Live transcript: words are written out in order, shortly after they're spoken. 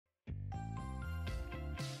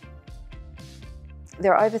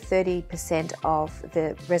There are over 30% of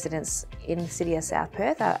the residents in the city of South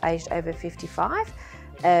Perth are aged over 55.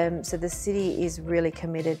 So the city is really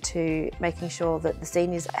committed to making sure that the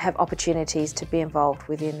seniors have opportunities to be involved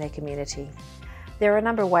within their community. There are a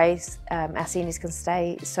number of ways our seniors can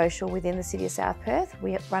stay social within the city of South Perth.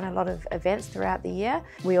 We run a lot of events throughout the year.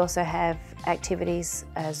 We also have activities,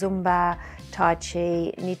 Zumba, Tai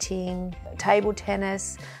Chi, knitting, table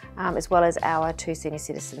tennis, as well as our 2 senior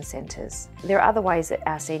citizen centres. There are other ways that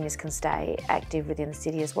our seniors can stay active within the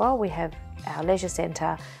city as well. We have our leisure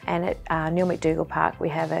centre, and at Neil McDougall Park we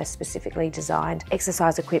have a specifically designed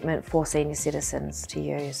exercise equipment for senior citizens to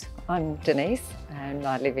use. I'm Denise and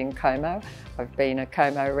I live in Como. I've been a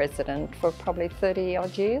Como resident for probably 30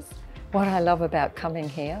 odd years. What I love about coming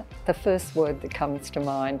here, the first word that comes to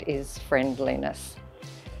mind is friendliness.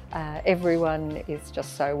 Everyone is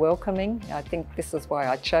just so welcoming. I think this is why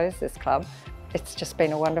I chose this club. It's just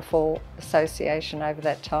been a wonderful association over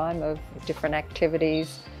that time of different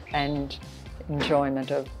activities and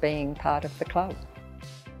enjoyment of being part of the club.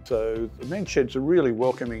 So the men's shed's a really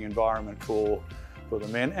welcoming environment for the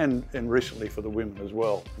men and recently for the women as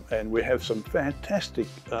well. And we have some fantastic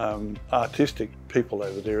artistic people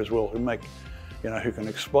over there as well who make, who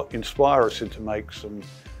can inspire us into make some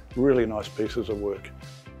really nice pieces of work.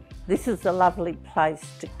 This is a lovely place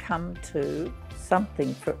to come to,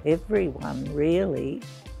 something for everyone really,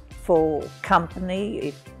 for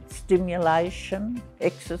company, stimulation,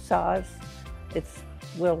 exercise. It's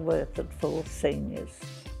well worth it for seniors.